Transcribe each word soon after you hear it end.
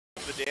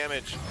the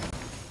damage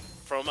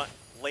from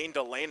lane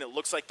to lane. It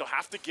looks like they'll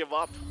have to give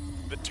up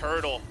the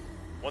turtle.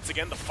 Once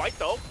again, the fight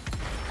though.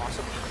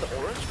 Possibly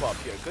the orange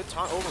buff here. Good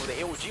time over with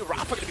the AOG.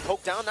 Rafa going to be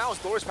poked down now as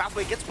Thor's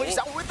pathway gets placed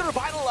out with the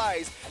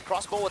Revitalize.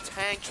 Crossbow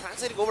attack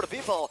translating over to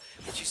Vival,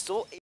 but she's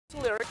still able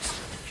to lyrics.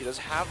 She does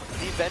have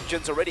the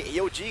Vengeance already.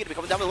 AOG going to be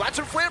coming down with the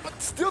Lantern Flare,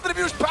 but still the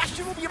Demure's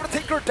Bastion will be able to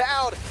take her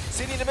down.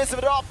 City in the midst of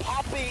it all,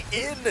 popping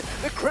in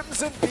the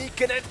Crimson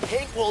Beacon, and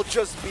Pink will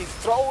just be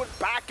thrown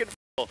back and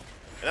forth.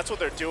 And that's what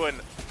they're doing.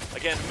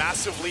 Again,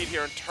 massive lead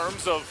here in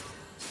terms of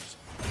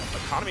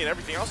economy and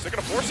everything else. They're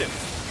going to force it.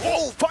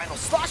 Oh, final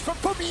slash from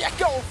Fumi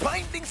Echo,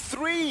 binding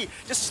 3,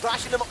 just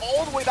slashing them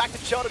all the way back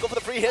to Chell to go for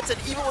the free hits, and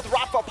even with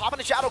Rafa popping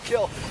a shadow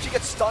kill, she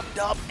gets stunned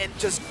up and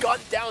just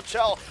gunned down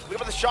Chell. Look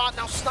for the shot,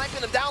 now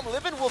sniping him down.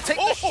 Livin will take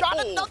the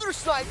shot, another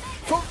snipe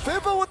from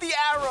Viva with the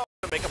arrow.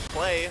 Make a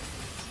play,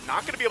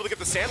 not going to be able to get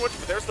the sandwich,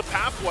 but there's the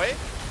pathway.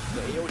 The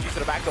AOG to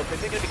the back though,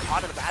 they're going to be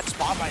caught in a bad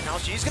spot right now.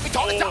 She's going to be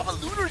taunted down,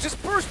 but Lunar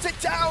just bursts it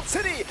down.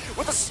 City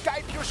with a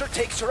Sky Piercer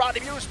takes her out.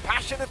 Demure's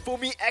Passion and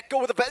Fumi Echo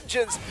with a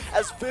Vengeance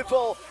as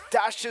Vival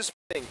dashes.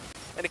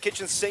 And a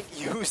kitchen sink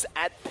used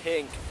at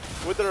Pink.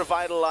 With the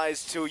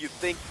Revitalize too, you'd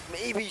think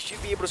maybe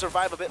she'd be able to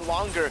survive a bit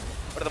longer.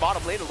 But at the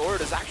bottom lane,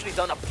 Lord has actually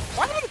done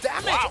quite a bit of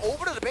damage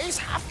over to the base,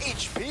 half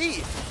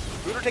HP.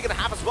 Lunar taking a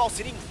half as well,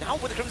 City now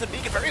with the Crimson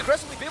Beacon very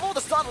aggressively. Vival with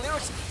the stun,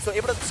 Lyrics still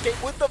able to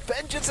escape with the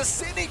Vengeance as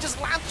City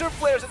just Lantern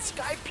Flares and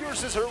Sky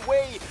pierces her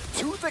way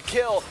to the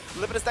kill.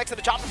 Livin is next to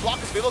the chop and block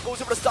as Vival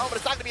goes over the stun, but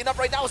it's not going to be enough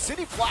right now.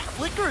 City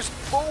flickers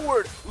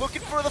forward,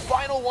 looking for the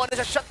final one.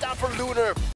 It's a shutdown for Lunar.